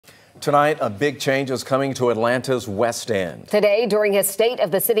Tonight, a big change is coming to Atlanta's West End. Today, during his State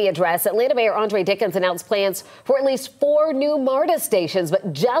of the City address, Atlanta Mayor Dickens announced plans for at least 4 new MARTA stations,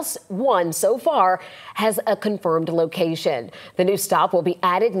 but just one so far has a confirmed location. The new stop will be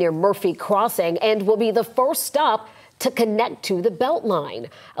added near Murphy Crossing and will be the first stop to connect to the Beltline.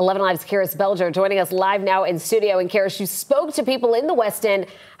 11 Live's Karis Belger joining us live now in studio. And Karis, you spoke to people in the West End.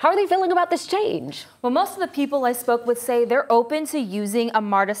 How are they feeling about this change? Well, most of the people I spoke with say they're open to using a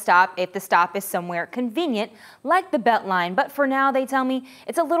MARTA stop if the stop is somewhere convenient, like the Beltline. But for now, they tell me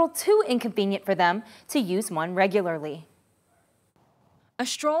it's a little too inconvenient for them to use one regularly. A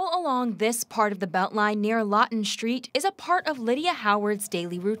stroll along this part of the Beltline near Lawton Street is a part of Lydia Howard's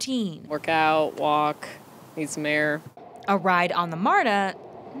daily routine. Work out, walk, need some air. A ride on the MARTA,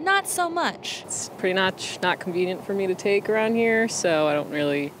 not so much. It's pretty much not convenient for me to take around here, so I don't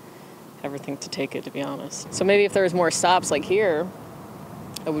really ever think to take it, to be honest. So maybe if there was more stops like here,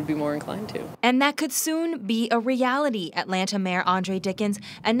 I would be more inclined to. And that could soon be a reality. Atlanta Mayor Dickens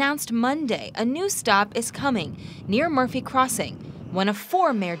announced Monday a new stop is coming near Murphy Crossing. One of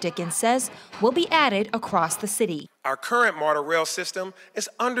 4 Mayor Dickens says will be added across the city. Our current MARTA rail system is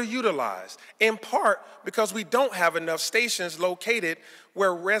underutilized, in part because we don't have enough stations located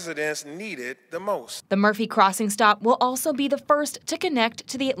where residents need it the most. The Murphy Crossing stop will also be the first to connect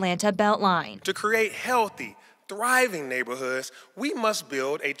to the Atlanta Beltline. To create healthy, thriving neighborhoods, we must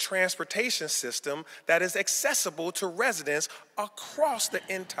build a transportation system that is accessible to residents across the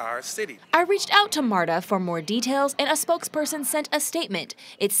entire city. I reached out to MARTA for more details, and a spokesperson sent a statement.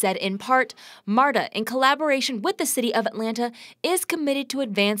 It said in part, MARTA, in collaboration with the City of Atlanta, is committed to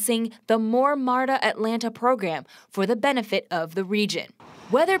advancing the More MARTA Atlanta program for the benefit of the region.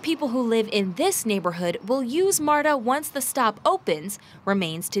 Whether people who live in this neighborhood will use MARTA once the stop opens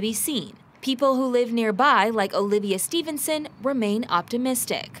remains to be seen. People who live nearby, like Olivia Stevenson, remain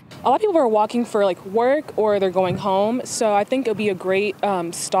optimistic. A lot of people are walking for work or they're going home, so I think it'll be a great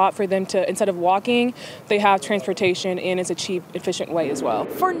stop for them to, instead of walking, they have transportation and it's a cheap, efficient way as well.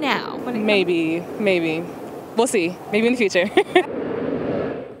 For now. Maybe. We'll see. Maybe in the future.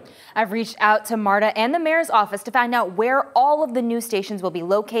 I've reached out to MARTA and the mayor's office to find out where all of the new stations will be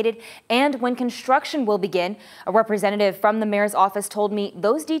located and when construction will begin. A representative from the mayor's office told me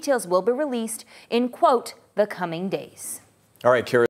those details will be released in, quote, the coming days. All right, Karis.